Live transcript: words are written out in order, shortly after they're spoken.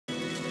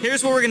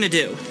Here's what we're gonna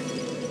do.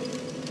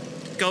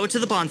 Go to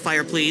the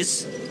bonfire,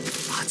 please.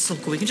 Oh, it's so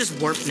cool. We can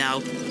just warp now.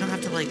 We don't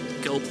have to, like,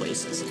 go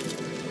places.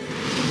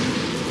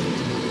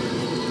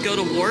 Go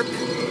to warp.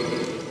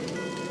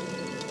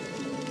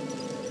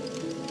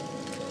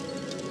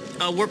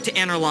 Warp to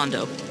Anor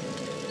Londo.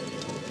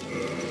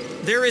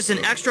 There is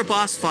an extra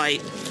boss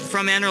fight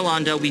from Anor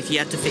Londo we've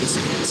yet to face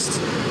against.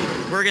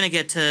 We're gonna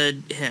get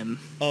to him.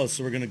 Oh,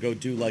 so we're gonna go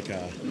do like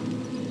a...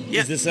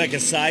 Yep. Is this like a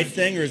side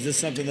thing, or is this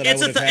something that I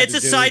would have had to do?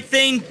 It's a side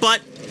thing,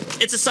 but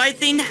it's a side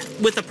thing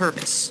with a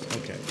purpose.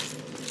 Okay.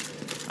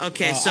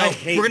 Okay, so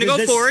we're gonna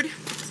go forward.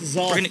 This is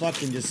all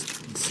fucking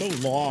just so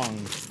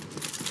long.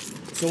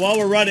 So while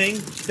we're running,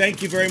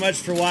 thank you very much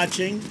for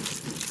watching.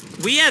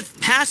 We have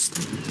passed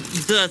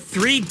the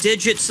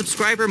 3-digit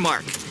subscriber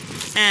mark,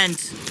 and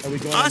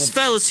us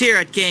fellas here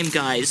at Game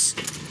Guys,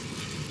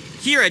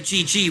 here at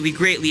GG, we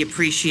greatly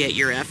appreciate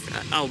your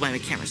effort. Oh, my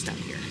camera's down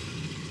here.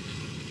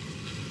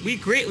 We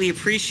greatly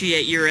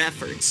appreciate your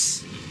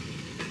efforts.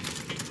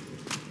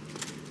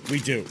 We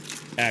do,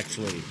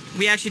 actually.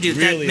 We actually do.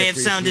 Really that may have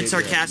sounded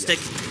sarcastic.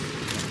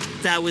 Yes.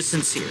 That was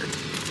sincere.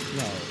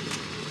 No.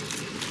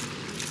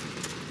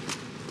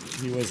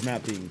 He was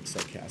not being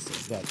sarcastic,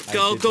 but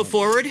go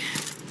forward.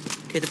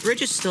 Okay, the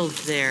bridge is still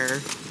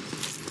there.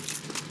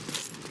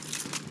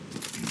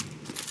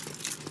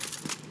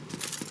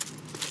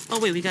 Oh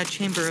wait, we got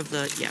chamber of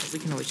the... Yeah, we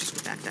can always just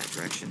go back that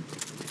direction.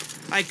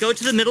 Alright, go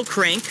to the middle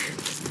crank.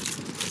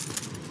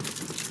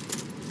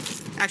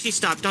 Actually,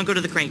 stop. Don't go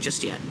to the crank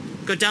just yet.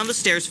 Go down the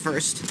stairs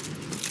first.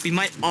 We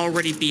might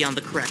already be on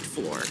the correct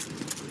floor.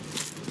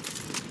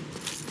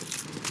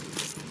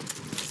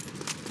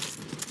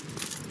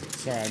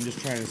 Sorry, I'm just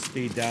trying to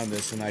speed down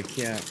this, and I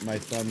can't... My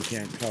thumb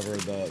can't cover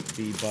the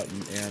B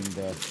button and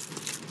the...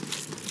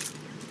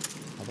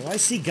 Although I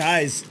see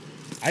guys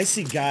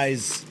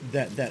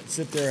that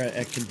sit there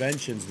at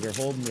conventions that are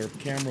holding their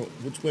camera...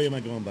 Which way am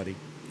I going, buddy?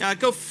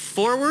 Go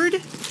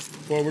forward.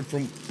 Forward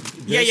from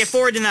this? Yeah,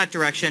 forward in that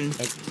direction.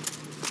 Okay.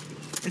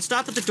 And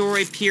stop at the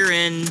doorway, peer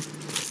in.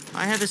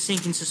 I have a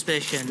sinking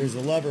suspicion. There's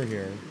a lever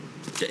here.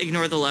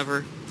 Ignore the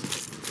lever.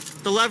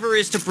 The lever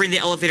is to bring the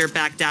elevator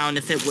back down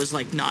if it was,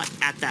 like, not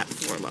at that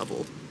floor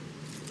level.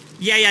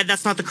 Yeah,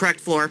 that's not the correct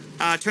floor.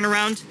 Turn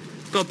around.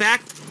 Go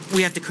back.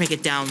 We have to crank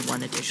it down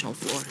one additional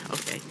floor.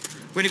 Okay.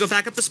 We're gonna go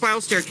back up the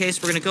spiral staircase.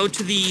 We're gonna go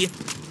to the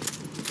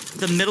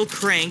middle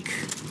crank.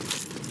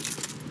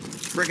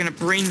 We're gonna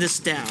bring this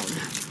down.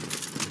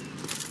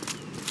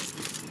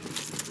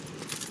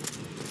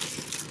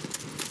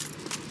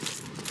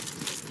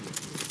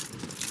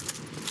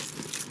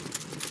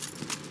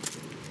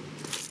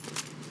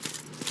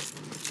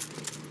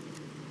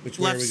 Which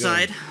way are we Left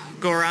going? side.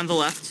 Go around the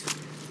left.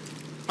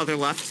 Other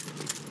left.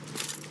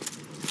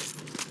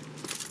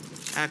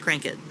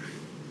 Crank it.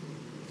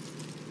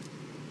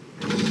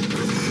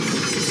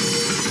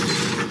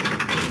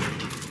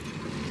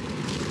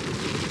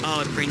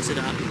 Oh, it brings it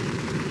up.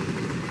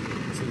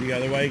 So the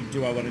other way?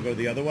 Do I want to go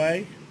the other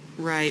way?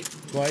 Right.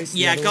 Twice?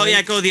 Yeah, go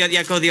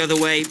the other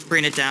way.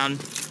 Bring it down.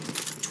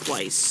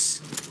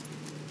 Twice.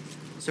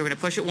 So we're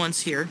gonna push it once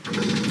here.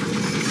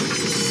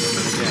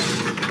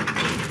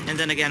 And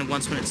then again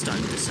once when it's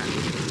done, descend.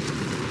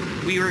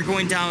 We were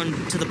going down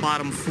to the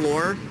bottom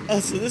floor. Oh,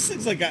 so this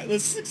looks like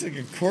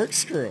a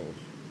corkscrew.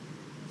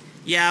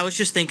 Yeah, I was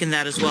just thinking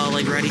that as well,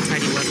 like Ready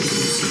Tiny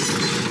Weapons.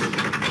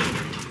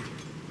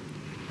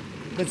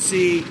 But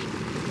see,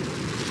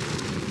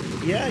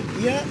 yeah,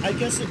 I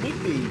guess it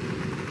would be.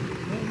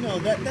 No,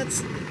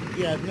 this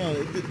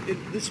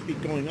should be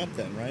going up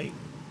then, right?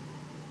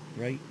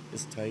 Right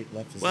is tight,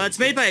 left is... Well, it's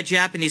made by a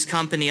Japanese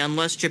company.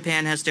 Unless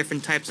Japan has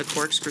different types of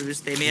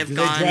corkscrews, they may have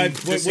gone...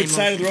 Which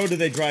side of the road do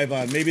they drive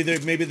on? Maybe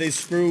they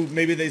screw the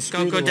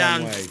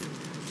wrong way.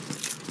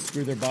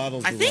 Screw their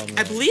bottles the wrong way.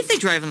 I believe they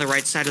drive on the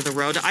right side of the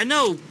road. I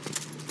know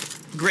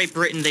Great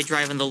Britain, they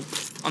drive on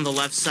the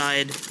left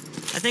side.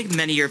 I think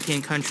many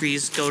European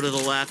countries go to the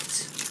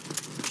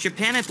left.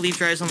 Japan, I believe,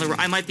 drives on the right.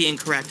 I might be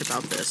incorrect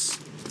about this.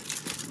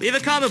 Leave a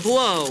comment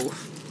below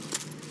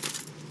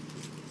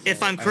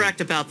if I'm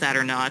correct about that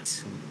or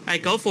not.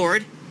 Alright, go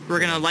forward. We're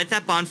gonna light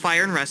that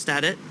bonfire and rest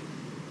at it.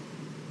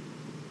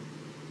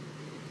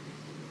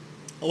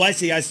 Oh, I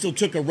see. I still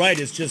took a right.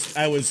 It's just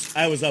I was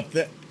up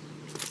there.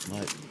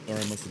 What? Or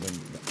I must have been...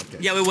 Okay.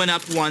 Yeah, we went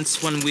up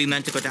once when we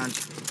meant to go down.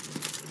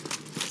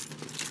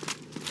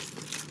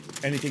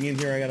 Anything in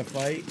here I gotta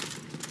fight?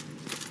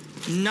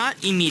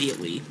 Not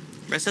immediately.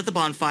 Rest at the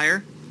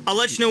bonfire. I'll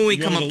let you know when we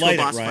come up to a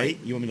boss fight.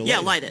 You want me to light it? Yeah,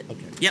 light it.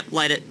 Okay. Yep,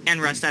 light it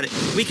and rest at it.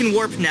 We can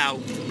warp now.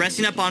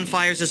 Resting at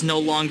bonfires is no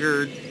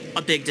longer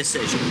a big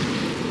decision.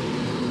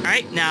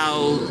 Alright,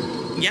 now...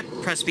 Yep,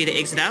 press B to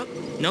exit out.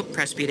 Nope,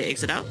 press B to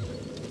exit out.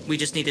 We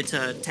just needed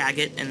to tag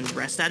it and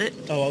rest at it.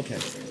 Oh, okay.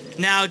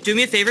 Now, do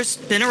me a favor,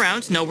 spin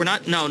around. No, we're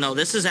not. No,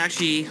 this is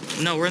actually...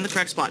 No, we're in the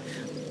correct spot.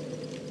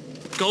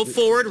 Go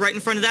forward, right in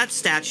front of that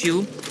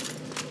statue.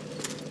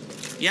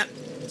 Yep,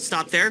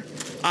 stop there.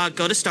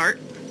 Go to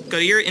start. Go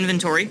to your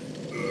inventory.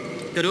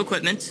 Go to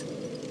equipment.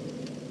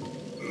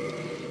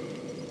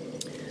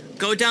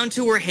 Go down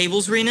to where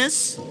Havel's Rune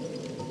is.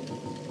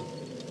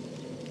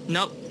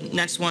 Nope.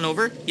 Next one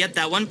over. Yep,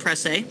 that one.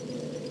 Press A.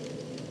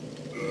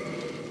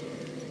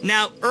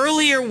 Now,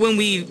 earlier when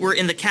we were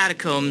in the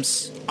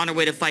catacombs on our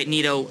way to fight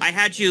Nito, I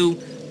had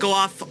you go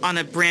off on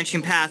a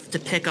branching path to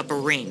pick up a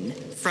ring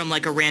from,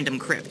 like, a random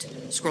crypt.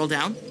 Scroll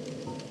down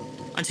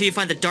until you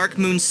find the Dark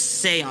Moon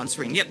Seance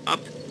ring. Yep, up.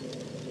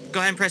 Go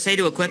ahead and press A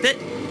to equip it.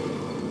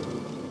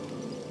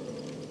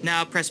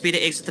 Now press B to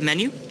exit the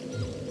menu.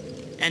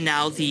 And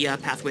now the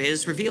pathway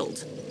is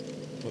revealed.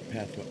 What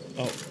pathway?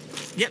 Oh.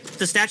 Yep,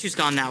 the statue's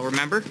gone now,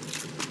 remember?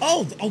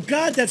 Oh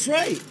God, that's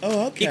right.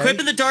 Oh, okay.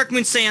 Equipping the Dark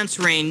Moon Seance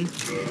ring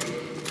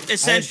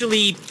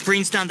essentially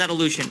brings down that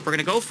illusion. We're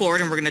gonna go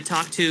forward and we're gonna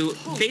talk to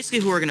basically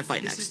who we're gonna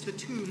fight next. This is the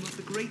tomb of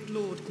the great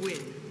Lord Gwyn.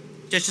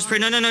 Just pray.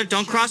 No,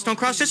 don't cross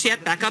just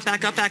yet. Back up.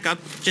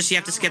 Just you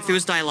have to skip through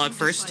his dialogue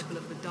first.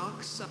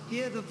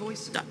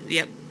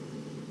 Yep.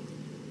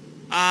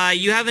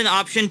 You have an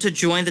option to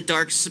join the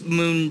Dark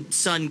Moon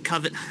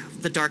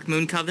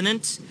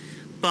Covenant,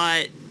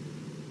 but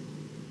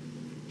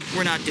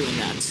we're not doing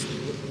that.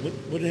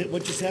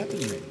 What just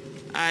happened to me?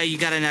 You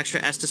got an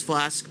extra Estus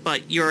flask,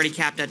 but you're already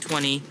capped at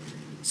 20.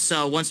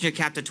 So once you're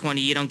capped at 20,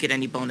 you don't get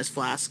any bonus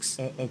flasks.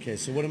 Okay,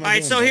 so what am I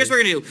doing? Alright, so here's what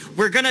we're gonna do.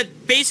 We're gonna...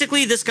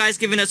 Basically, this guy's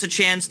giving us a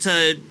chance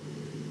to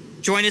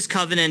join his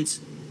covenant,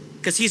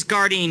 because he's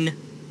guarding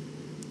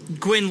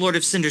Gwyn, Lord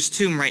of Cinder's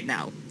tomb right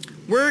now.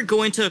 We're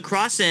going to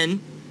cross in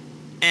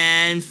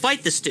and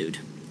fight this dude.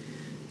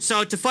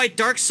 So, to fight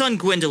Dark Sun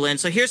Gwyndolin,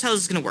 so here's how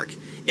this is gonna work.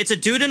 It's a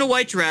dude in a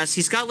white dress.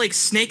 He's got, like,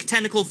 snake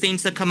tentacle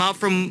things that come out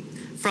from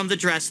the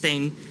dress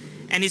thing,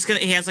 and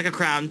he has, like, a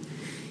crown.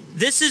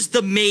 This is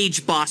the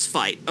mage boss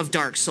fight of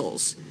Dark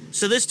Souls.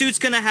 So this dude's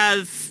gonna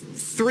have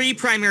 3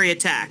 primary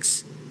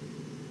attacks.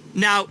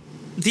 Now,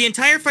 the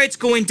entire fight's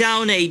going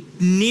down a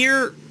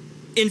near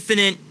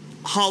infinite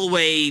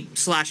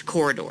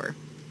hallway/corridor.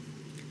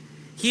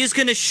 He is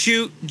gonna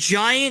shoot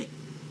giant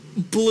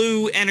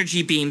blue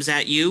energy beams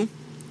at you.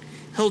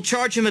 He'll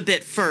charge him a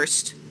bit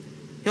first.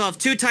 He'll have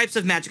 2 types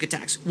of magic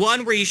attacks.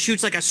 One where he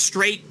shoots like a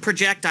straight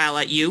projectile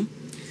at you.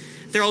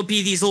 There'll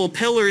be these little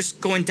pillars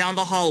going down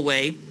the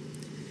hallway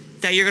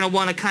that you're going to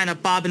want to kind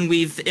of bob and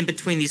weave in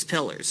between these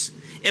pillars.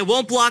 It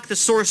won't block the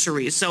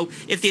sorcery, so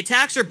if the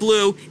attacks are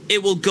blue,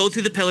 it will go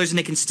through the pillars and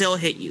it can still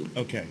hit you.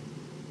 Okay.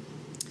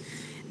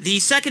 The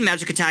second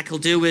magic attack he'll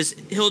do is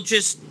he'll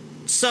just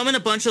summon a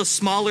bunch of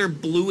smaller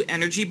blue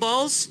energy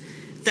balls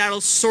that'll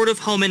sort of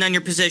home in on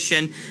your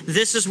position.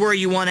 This is where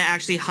you want to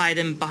actually hide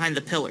him behind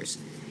the pillars.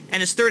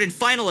 And his third and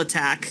final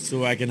attack...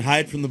 So I can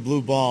hide from the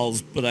blue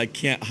balls, but I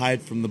can't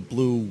hide from the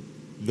blue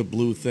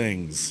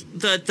things.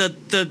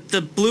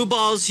 The blue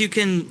balls you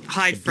can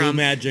hide from. Blue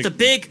magic.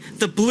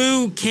 The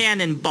blue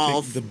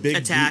cannonball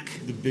attack.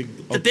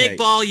 The big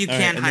ball you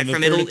can't hide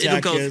from.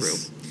 It'll go through.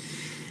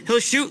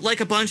 He'll shoot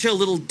like a bunch of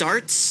little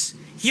darts.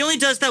 He only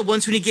does that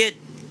once when you get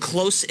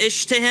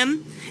close-ish to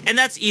him, and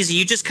that's easy.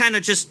 You just kind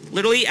of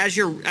literally as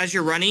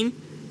you're running,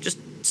 just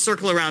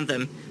circle around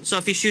them. So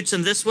if he shoots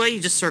in this way, you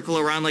just circle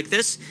around like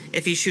this.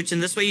 If he shoots in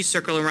this way, you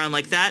circle around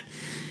like that.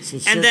 So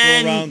circle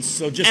around.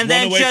 So just run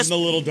away from the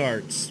little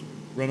darts.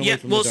 Run away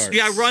from the darts.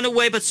 Yeah, run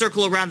away, but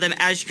circle around them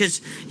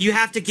because you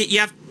have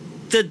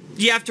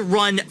to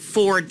run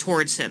forward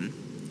towards him.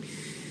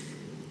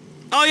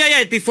 Oh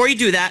yeah. Before you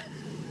do that,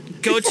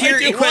 go to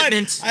your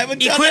equipment. I haven't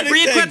done anything.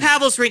 Re-equip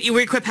Havel's ring.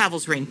 Re-equip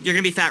Havel's ring. You're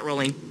gonna be fat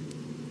rolling.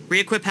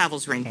 Re-equip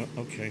Havel's ring.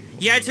 Okay.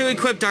 You had to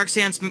equip Dark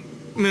Seance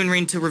Moon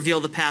Ring to reveal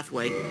the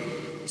pathway.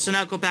 So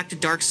now go back to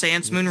Dark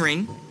Seance Moon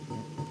Ring.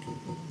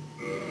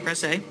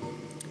 Press A.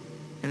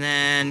 And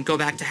then go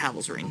back to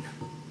Havel's ring.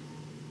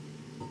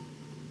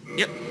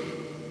 Yep.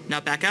 Now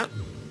back out.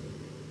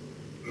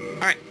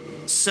 Alright.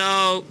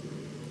 So,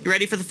 you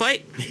ready for the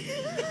fight?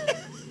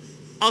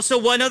 Also,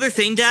 one other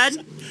thing,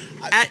 Dad.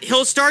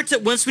 He'll start to...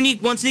 Once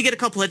you get a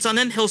couple hits on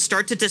him, he'll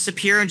start to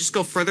disappear and just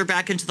go further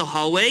back into the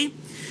hallway.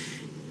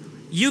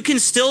 You can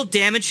still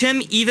damage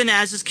him even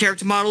as his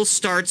character model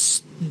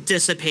starts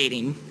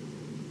dissipating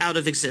out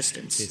of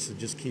existence. Okay, so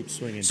just keep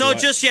swinging. So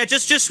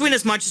just swing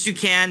as much as you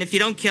can. If you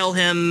don't kill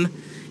him,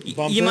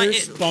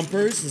 bumpers.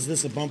 Bumpers. Is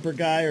this a bumper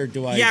guy or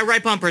do I? Yeah,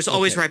 right bumpers. Okay.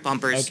 Always right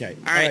bumpers. Okay.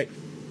 All right.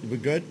 We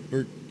good?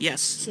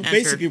 Yes. So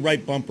basically,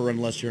 right bumper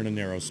unless you're in a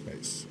narrow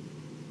space.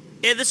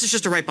 Yeah, this is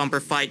just a right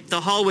bumper fight.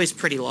 The hallway's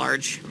pretty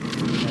large.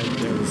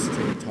 There was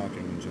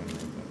talking in general.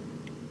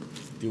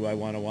 Do I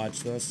want to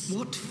watch this?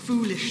 What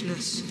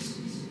foolishness!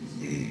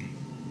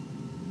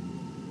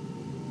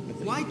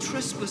 Why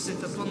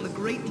trespasseth upon the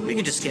great Lord's We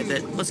can just skip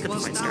it. Let's get the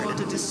fight started. Thou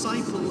art a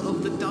disciple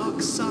of the Dark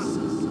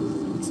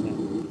Sun. It's not.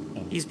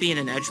 Oh. He's being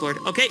an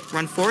edgelord. Okay,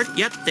 run forward.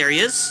 Yep, there he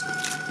is.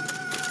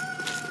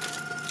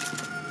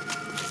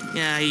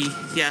 Yeah,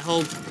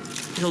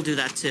 he'll do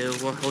that too.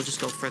 Or he'll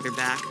just go further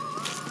back.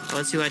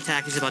 Let's see what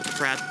attack he's about to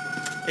prep.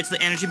 It's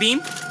the energy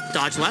beam.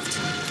 Dodge left.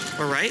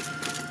 Or right.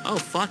 Oh,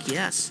 fuck,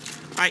 yes.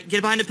 Alright,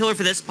 get behind a pillar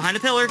for this. Behind a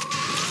pillar.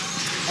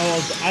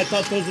 Oh, I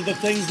thought those are the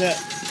things that...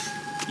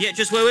 Yeah,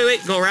 just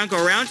wait. Go around.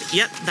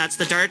 Yep, that's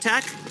the dart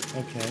attack.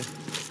 Okay.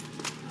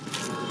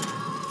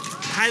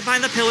 Hide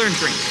behind the pillar and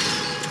drink.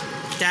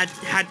 Dad,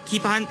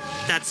 keep behind...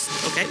 That's...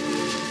 Okay.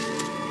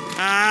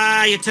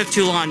 Ah, you took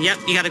too long. Yep,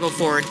 you gotta go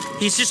forward.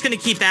 He's just gonna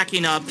keep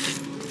backing up.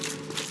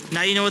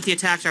 Now you know what the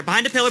attacks are.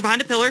 Behind a pillar,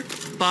 behind a pillar.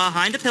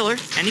 Behind a pillar.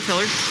 Any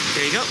pillar.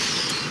 There you go.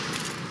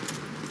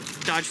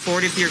 Dodge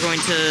forward if you're going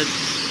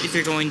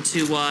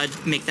to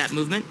make that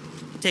movement.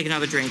 Take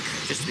another drink,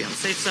 just to be on the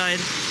safe side.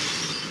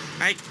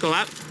 Alright, go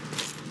out.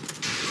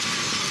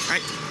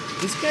 Alright.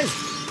 This guy's...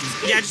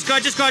 Yeah, just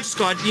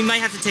go out. You might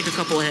have to take a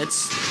couple of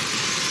hits.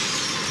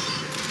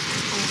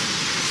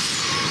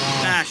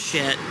 Ah,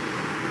 shit.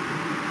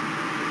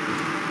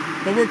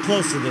 But we're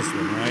close to this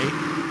one, right?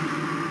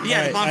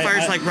 Yeah, the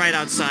bonfire's like right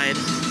outside.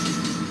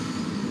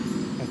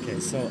 Okay,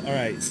 so,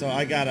 alright, so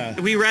I gotta...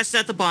 We rest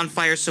at the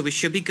bonfire, so we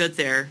should be good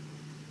there.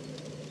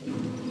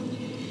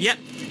 Yep,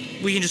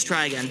 we can just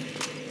try again.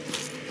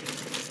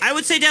 I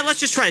would say, Dad,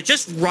 let's just try it.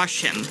 Just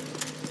rush him.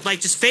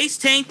 Like, just face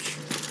tank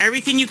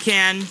everything you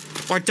can,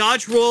 or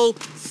dodge roll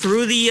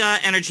through the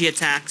energy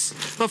attacks.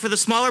 But for the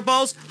smaller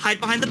balls, hide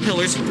behind the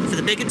pillars. For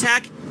the big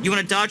attack, you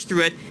want to dodge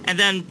through it, and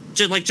then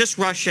just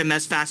rush him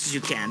as fast as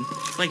you can.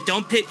 Like,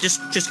 don't pick, just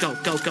go.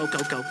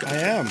 I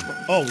am.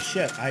 Oh,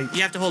 shit,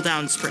 You have to hold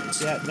down sprint.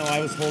 Yeah, no, I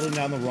was holding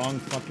down the wrong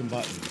fucking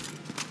button.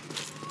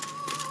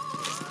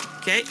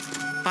 Okay,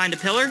 find a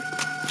pillar.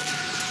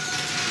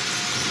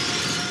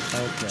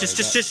 Okay.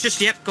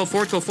 Yep, go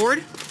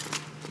forward.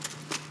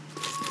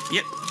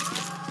 Yep.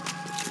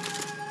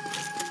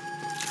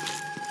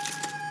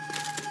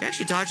 You're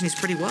actually dodging these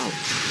pretty well.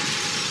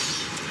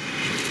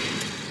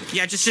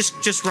 Yeah,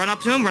 just run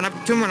up to him, run up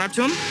to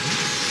him.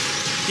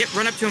 Yep,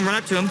 run up to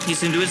him.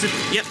 He's gonna do his,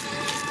 yep.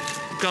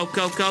 Go.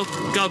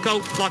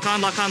 Lock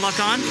on.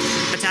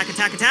 Attack.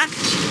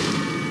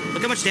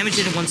 Look how much damage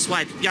you did in one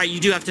swipe. Yeah,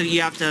 you have to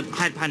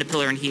hide behind a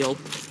pillar and heal.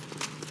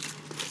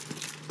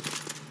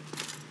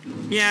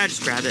 Yeah,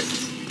 just grab it.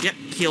 Yep,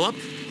 heal up.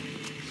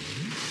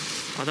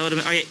 Oh, that would've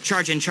been, alright,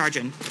 charge in.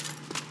 Alright,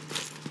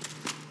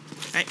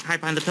 hide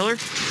behind the pillar.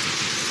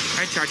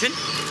 Alright, charge in.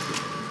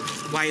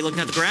 Why are you looking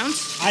at the ground?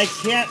 I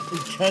can't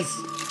because...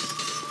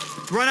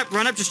 Run up,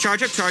 just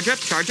charge it.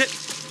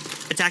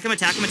 Attack him.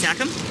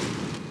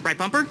 Right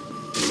bumper.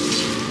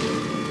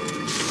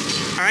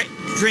 Alright,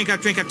 drink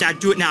up, Dad.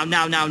 Do it now.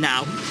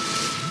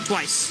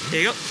 Twice. There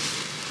you go.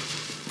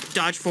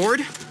 Dodge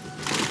forward.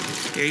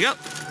 There you go.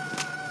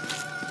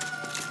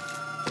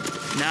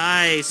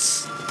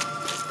 Nice.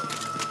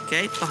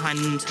 Okay, behind.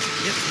 Yep.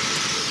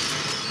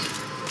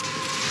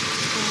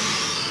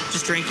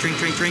 Just drink.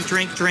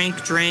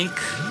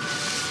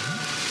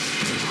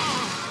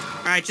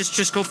 Alright,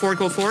 just go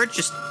forward.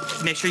 Just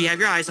make sure you have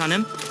your eyes on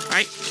him.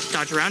 Alright,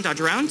 dodge around.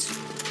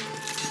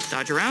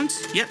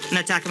 Yep, and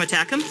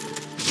attack him.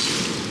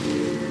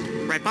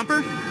 Right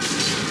bumper.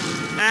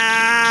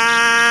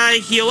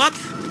 Heal up.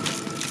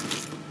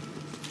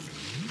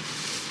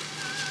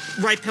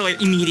 Right pillar,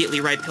 immediately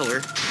right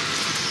pillar.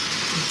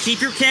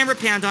 Keep your camera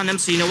panned on him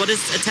so you know what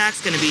his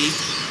attack's gonna be.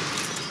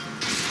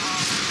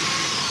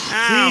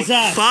 Ow,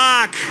 Jesus.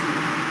 fuck!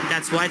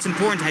 That's why it's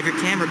important to have your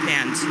camera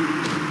panned.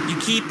 You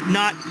keep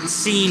not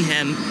seeing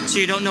him, so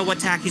you don't know what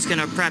attack he's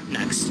gonna prep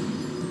next.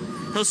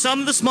 He'll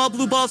summon the small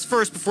blue balls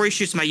first before he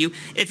shoots them at you.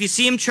 If you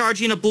see him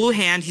charging a blue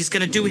hand, he's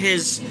gonna do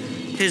his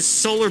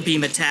solar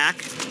beam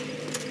attack.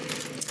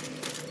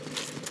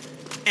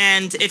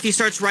 And if he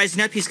starts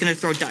rising up, he's gonna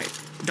throw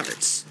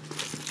darts.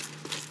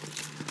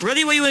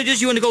 Really, what you want to do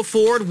is you want to go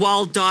forward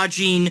while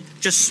dodging,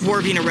 just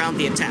swerving around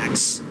the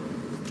attacks.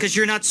 Because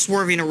you're not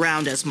swerving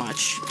around as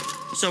much.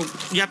 So,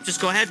 yep, just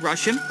go ahead,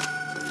 rush him.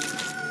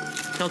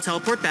 He'll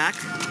teleport back.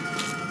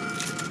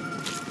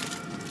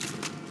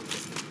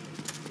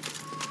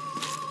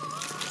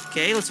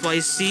 Okay, let's while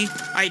you see.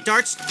 Alright,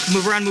 darts,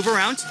 move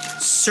around.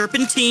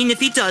 Serpentine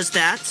if he does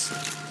that.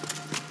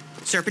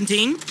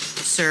 Serpentine.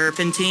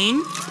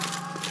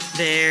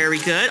 Very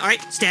good.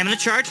 Alright, stamina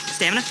charge.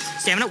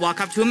 Stamina,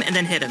 walk up to him and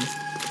then hit him.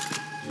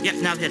 Yep,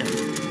 now hit him.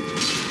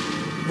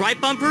 Right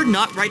bumper,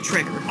 not right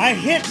trigger. I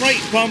hit right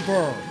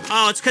bumper.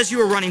 Oh, it's because you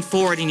were running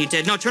forward and you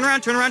did. No, turn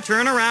around.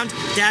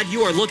 Dad,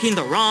 you are looking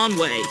the wrong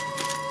way.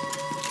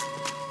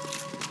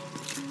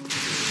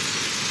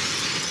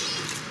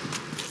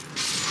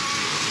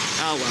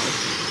 Oh, well.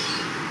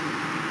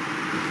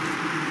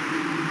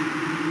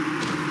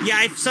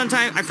 Yeah, I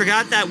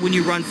forgot that when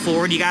you run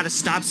forward, you gotta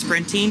stop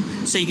sprinting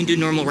so you can do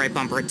normal right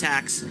bumper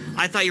attacks.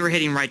 I thought you were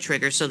hitting right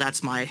trigger, so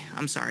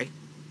I'm sorry.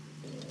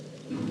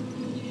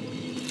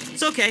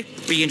 It's okay.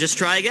 We can just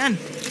try again.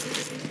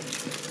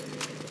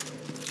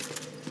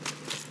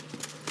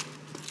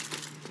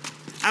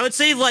 I would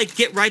say, like,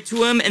 get right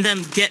to him and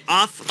then get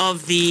off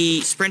of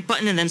the sprint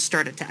button and then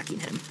start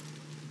attacking him.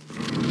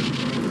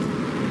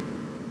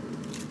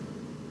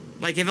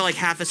 Like, give it, like,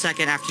 half a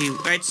second after you...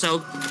 Alright,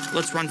 so,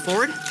 let's run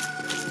forward.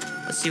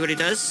 Let's see what he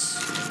does.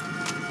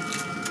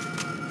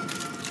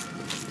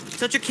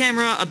 Tilt your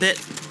camera a bit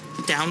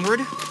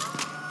downward.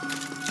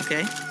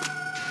 Okay.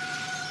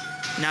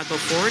 Now go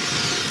forward.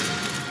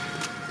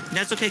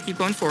 That's okay, keep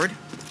going forward.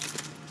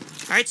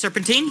 Alright,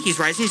 Serpentine, he's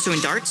rising, he's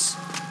doing darts.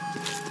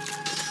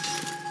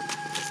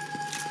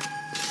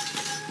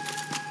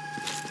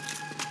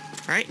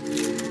 Alright.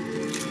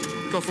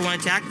 Go for one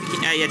attack.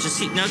 Yeah, just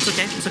see. No, it's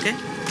okay. It's okay.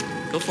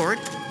 Go forward.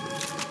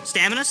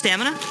 Stamina,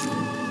 stamina.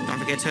 Don't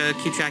forget to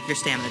keep track of your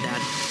stamina,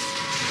 Dad.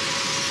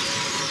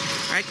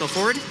 All right, go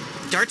forward.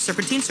 Dart,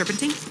 serpentine,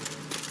 serpentine.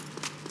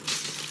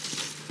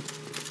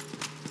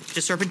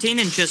 Just serpentine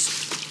and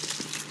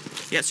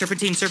just... Yeah,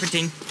 serpentine,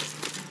 serpentine.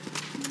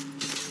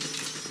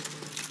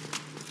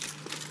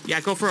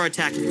 Yeah, go for our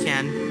attack if you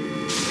can.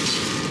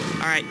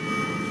 All right.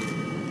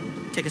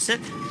 Take a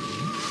sip.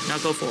 Now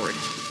go forward.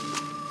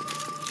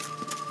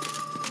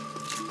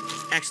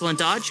 Excellent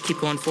dodge. Keep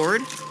going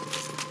forward.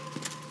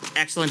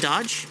 Excellent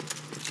dodge.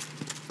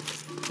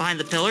 Behind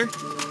the pillar.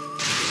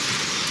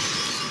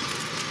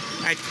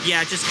 All right,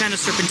 yeah, just kind of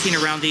serpentine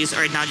around these. All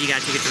right, now you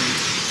gotta take a drink.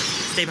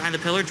 Stay behind the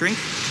pillar, drink.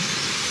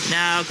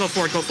 Now go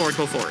forward, go forward,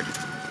 go forward.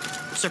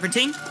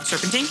 Serpentine,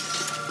 serpentine.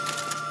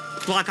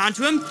 Block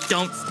onto him.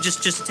 Don't,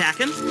 just attack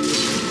him.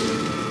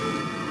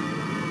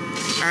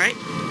 All right.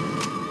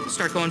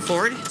 Start going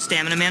forward.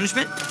 Stamina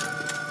management.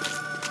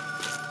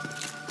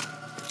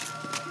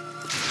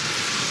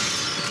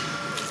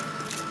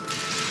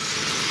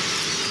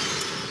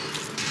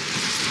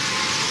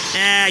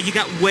 You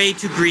got way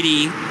too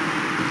greedy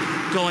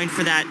going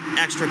for that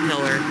extra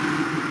pillar.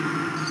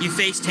 You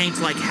face tanked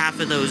like half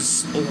of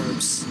those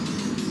orbs.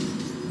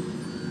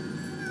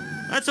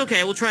 That's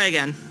okay, we'll try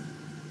again.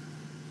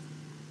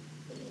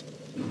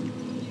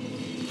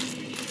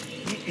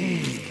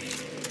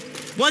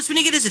 Once when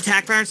you get his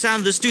attack pattern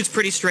down, this dude's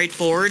pretty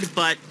straightforward,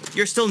 but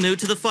you're still new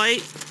to the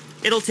fight.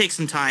 It'll take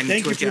some time to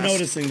adjust. Thank you for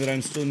noticing that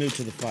I'm still new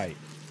to the fight.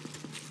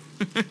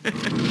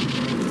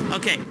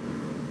 Okay.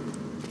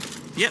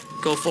 Yep,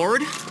 go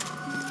forward.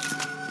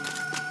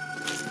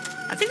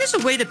 I think there's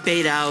a way to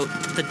bait out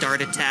the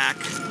dart attack.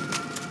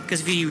 Because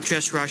if you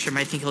just rush him,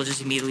 I think he'll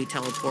just immediately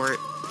teleport.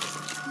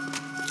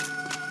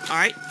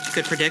 Alright,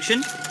 good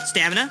prediction.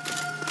 Stamina.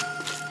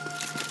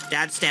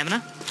 Dad,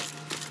 stamina.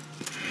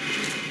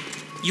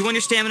 You want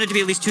your stamina to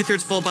be at least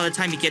 2/3 full by the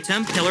time you get to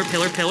him. Pillar,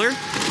 pillar, pillar.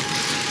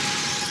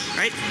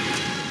 Right?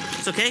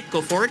 It's okay,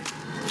 go forward.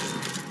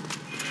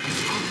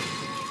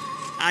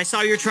 I saw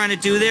what you're trying to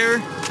do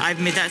there. I've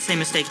made that same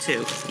mistake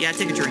too. Yeah,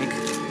 take a drink.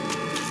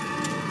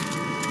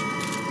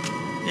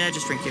 Yeah,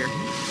 just drink here.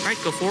 Alright,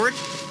 go forward.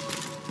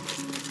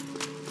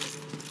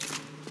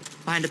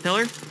 Behind the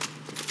pillar.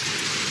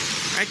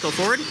 Alright, go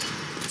forward.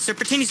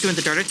 Serpentine's doing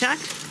the dart attack.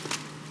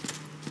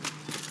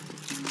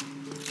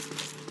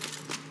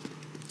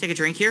 Take a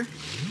drink here.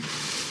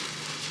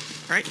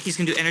 Alright, he's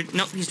gonna do energy.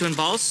 Nope, he's doing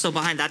balls, so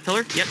behind that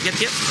pillar. Yep, yep,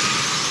 yep.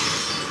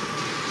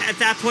 At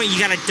that point, you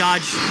gotta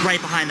dodge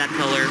right behind that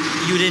pillar.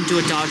 You didn't do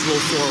a dodge roll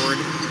forward.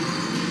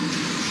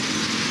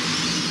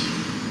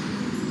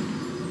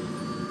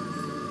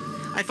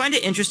 I find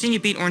it interesting you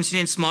beat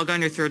Ornstein and Smog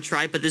on your third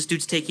try, but this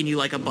dude's taking you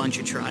like a bunch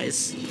of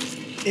tries.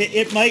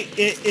 There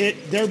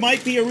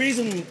might be a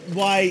reason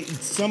why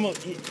some of...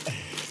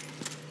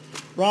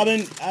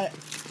 Robin,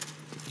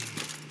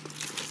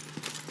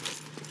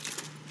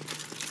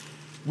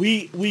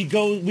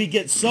 we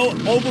get so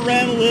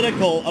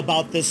over-analytical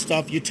about this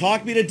stuff. You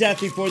talk me to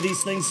death before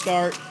these things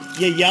start.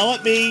 You yell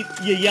at me.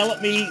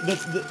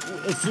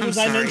 As soon as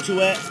I'm into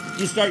it,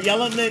 you start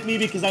yelling at me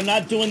because I'm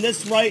not doing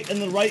this right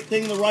and the right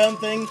thing, the wrong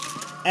thing.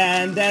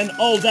 And then,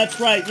 oh, that's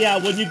right. Yeah,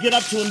 when you get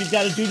up to him, you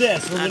got to do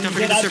this. Don't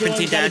forget the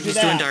serpentine, Dad. He's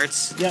doing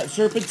darts. Yeah,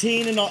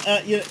 serpentine and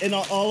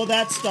all of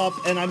that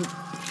stuff. And I'm...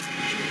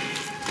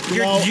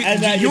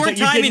 You're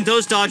timing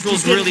those dodge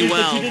rolls really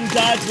well. You didn't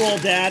dodge roll,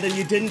 Dad, and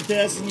you didn't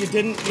this, and you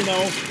didn't,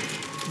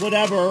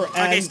 whatever.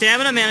 And okay,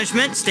 stamina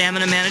management,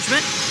 stamina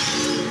management.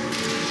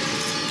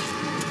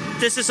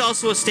 This is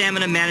also a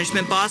stamina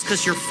management boss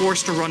because you're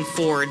forced to run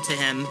forward to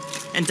him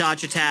and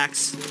dodge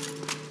attacks.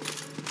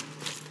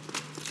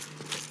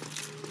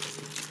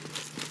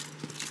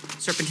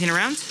 Serpentine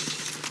around.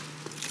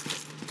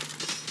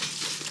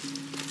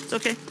 It's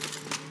okay.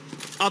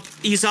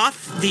 Ease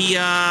off the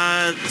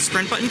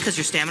sprint button because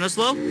your stamina's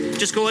low.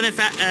 Just go in and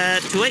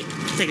too late.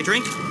 Take a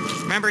drink.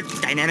 Remember,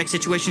 dynamic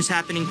situations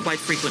happening quite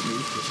frequently.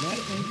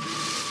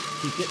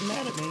 Keep getting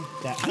mad at me.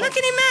 I'm not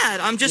getting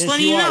mad. I'm just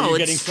letting you know. You're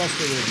getting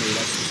frustrated with me.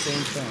 That's the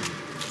same thing.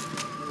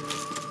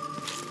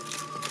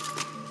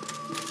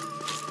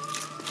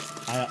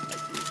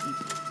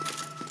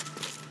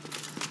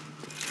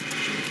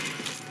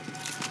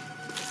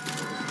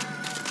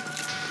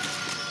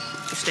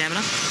 Your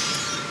stamina.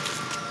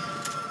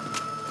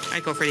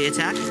 Alright, go for the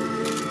attack.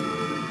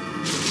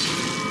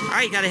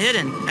 Alright, you got a hit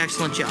in.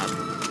 Excellent job.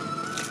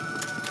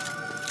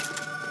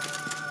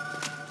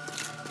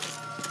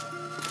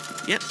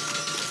 Yep.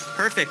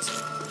 Perfect.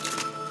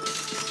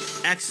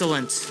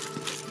 Excellent.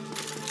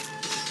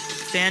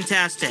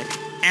 Fantastic.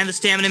 And the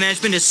stamina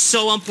management is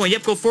so on point.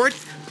 Yep, go for it.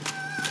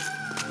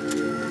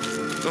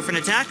 Go for an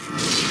attack.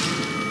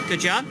 Good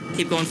job.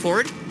 Keep going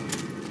forward.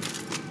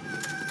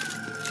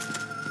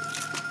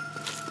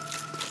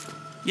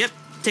 Yep.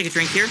 Take a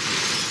drink here.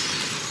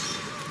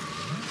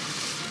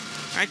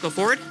 Alright, go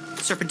forward.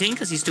 Serpentine,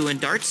 because he's doing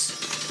darts.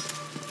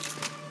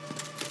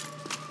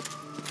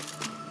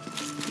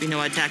 We know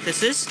what attack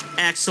this is.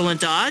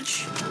 Excellent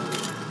dodge.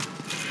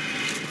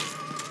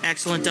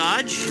 Excellent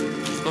dodge.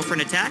 Go for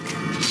an attack.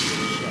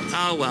 Shit.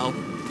 Oh, well.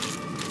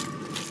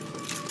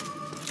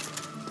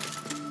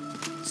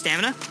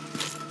 Stamina.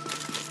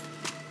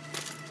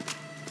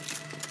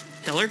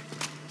 Pillar.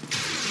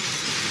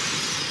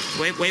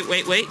 Wait.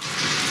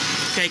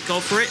 Okay, go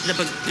for it.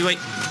 Wait.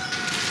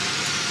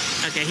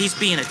 Okay, he's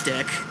being a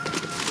dick.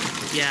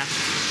 Yeah.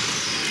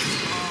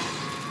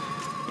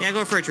 Yeah,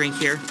 go for a drink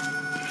here.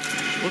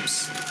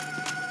 Whoops.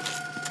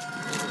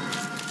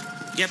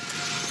 Yep.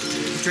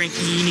 Drink.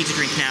 You need to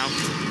drink now.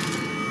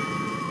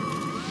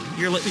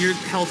 Your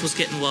health was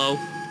getting low.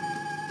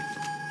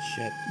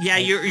 Shit. Yeah,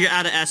 you're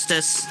out of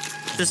Estus.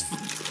 This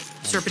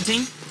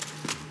serpentine.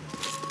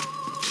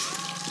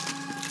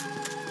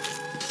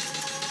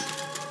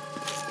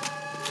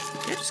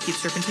 Yeah, just keep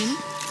serpentining.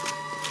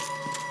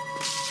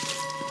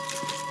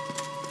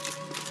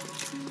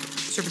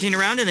 Serpentine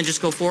around and then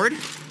just go forward.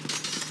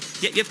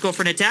 Yep, go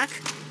for an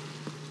attack.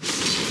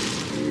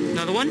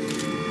 Another one.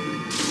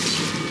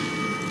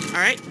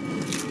 Alright.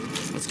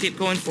 Let's keep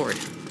going forward.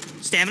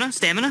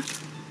 Stamina.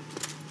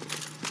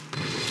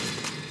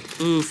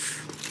 Oof.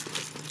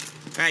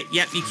 Alright,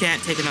 yep, you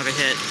can't take another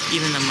hit,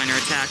 even the minor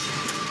attack.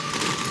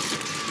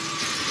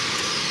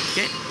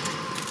 Okay.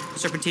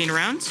 Serpentine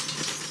around.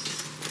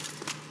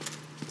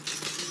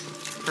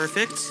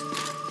 Perfect.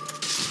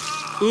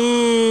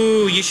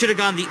 Ooh, you should have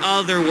gone the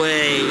other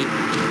way,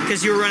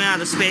 because you were running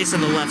out of space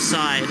on the left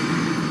side.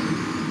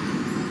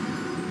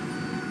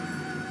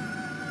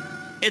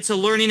 It's a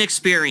learning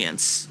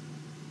experience.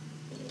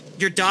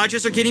 Your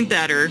dodges are getting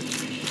better.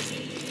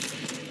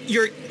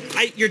 You're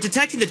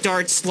detecting the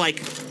darts, like,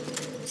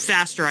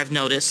 faster, I've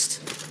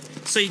noticed.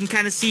 So you can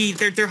kind of see,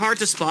 they're hard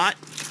to spot.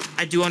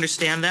 I do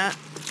understand that.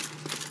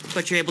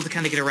 But you're able to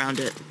kind of get around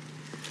it.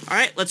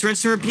 Alright, let's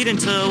rinse and repeat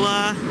until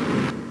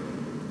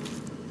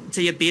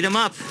you beat him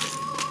up.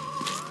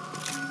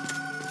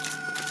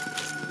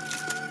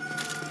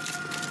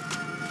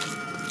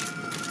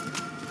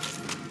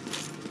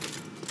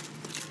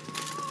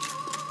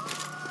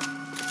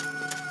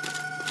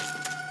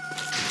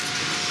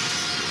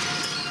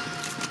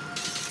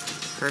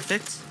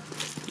 Perfect.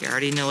 You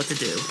already know what to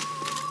do.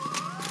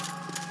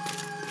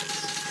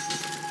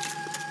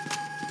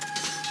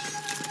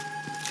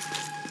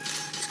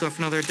 Let's go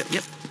for another...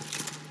 Yep.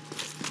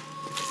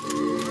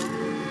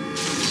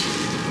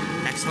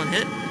 Excellent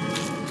hit.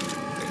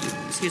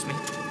 Excuse me.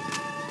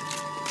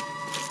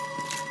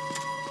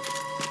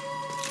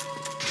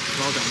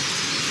 Well done.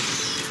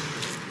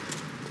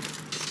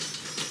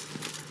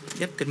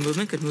 Yep, good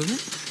movement.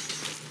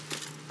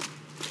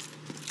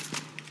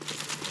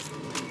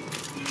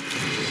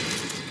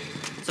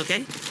 It's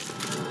okay.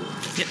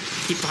 Yep,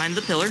 keep behind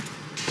the pillar.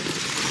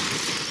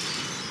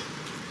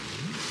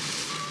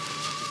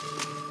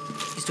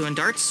 He's doing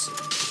darts.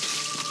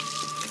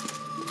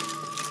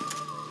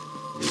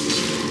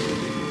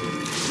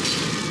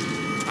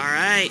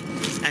 Alright,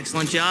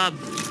 excellent job.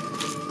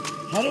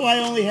 How do I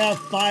only have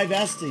 5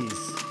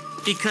 Estes?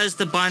 Because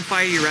the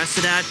bonfire you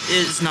rested at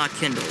is not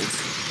kindled.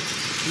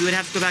 You would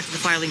have to go back to the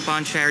Firelink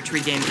Bonfire to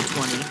regain the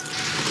 20.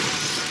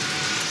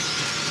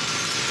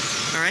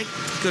 Alright,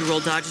 good roll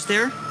dodges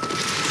there.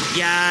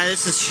 Yeah,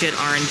 this is shit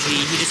RNG.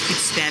 He just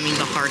keeps spamming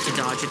the hard to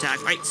dodge attack.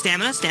 Alright,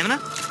 stamina.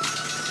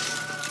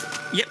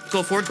 Yep,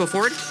 go forward.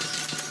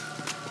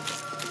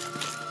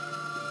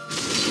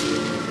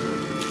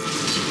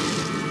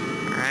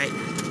 Alright.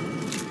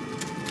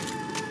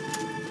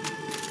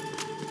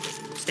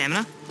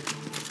 Stamina.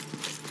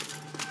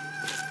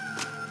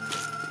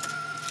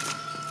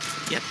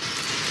 Yep.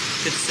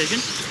 Good decision.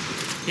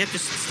 Yep,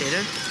 just stay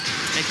there.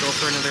 And go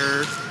for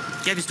another...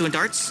 Yep, he's doing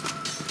darts.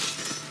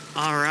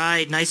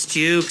 Alright, nice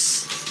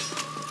jukes.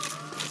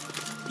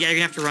 Yeah, you're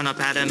gonna have to run up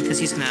at him, because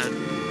he's gonna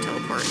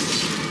teleport.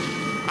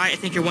 Alright, I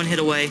think you're one hit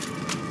away.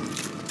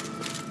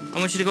 I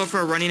want you to go for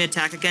a running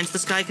attack against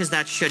this guy, because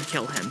that should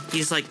kill him.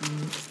 He's like...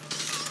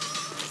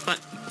 But,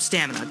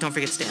 stamina. Don't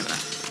forget stamina.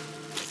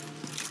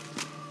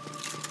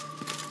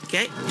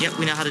 Okay, yep,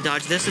 we know how to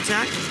dodge this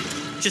attack.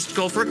 Just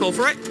go for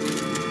it.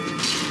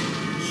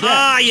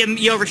 Ah,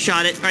 you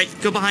overshot it. Alright,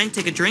 go behind,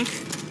 take a drink.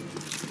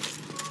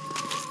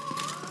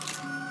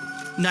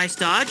 Nice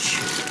dodge.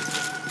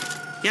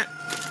 Yep.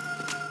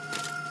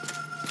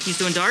 He's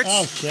doing darts.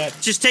 Oh, shit.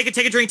 Just take a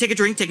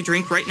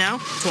drink right now.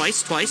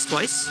 Twice.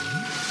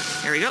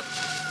 There we go.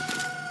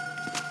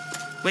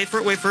 Wait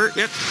for it.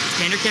 Yep.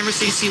 Pan your camera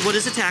so you see what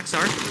his attacks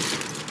are.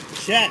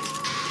 Shit.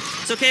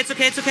 It's okay.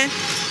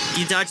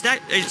 You dodge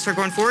that. Start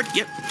going forward.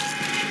 Yep.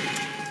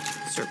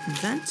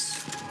 Circumvent.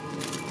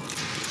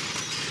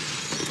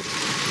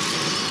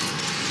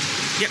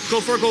 Yep,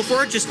 go for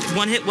it. Just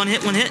one hit.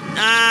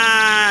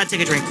 Ah, take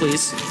a drink,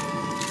 please.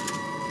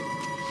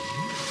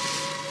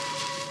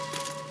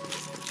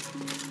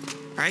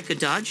 Alright, good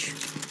dodge.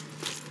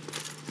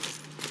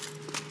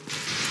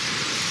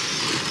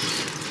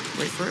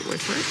 Wait for it.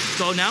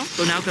 Go now.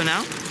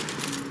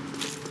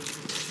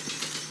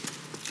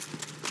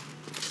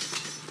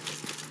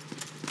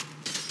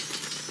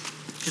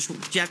 Just,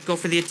 Jack, go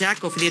for the attack.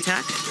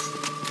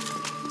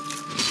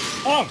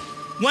 Oh!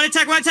 One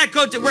attack,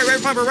 go,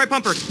 right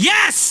bumper.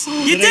 Yes!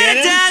 You Did I did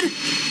it, get him? Dad!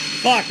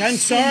 Fuck, I'm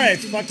sorry, I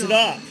fucked it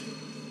up.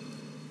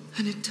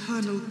 An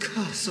eternal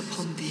curse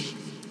upon thee.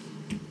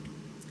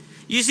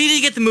 You just need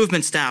to get the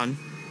movements down.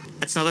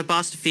 That's another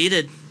boss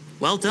defeated.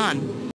 Well done.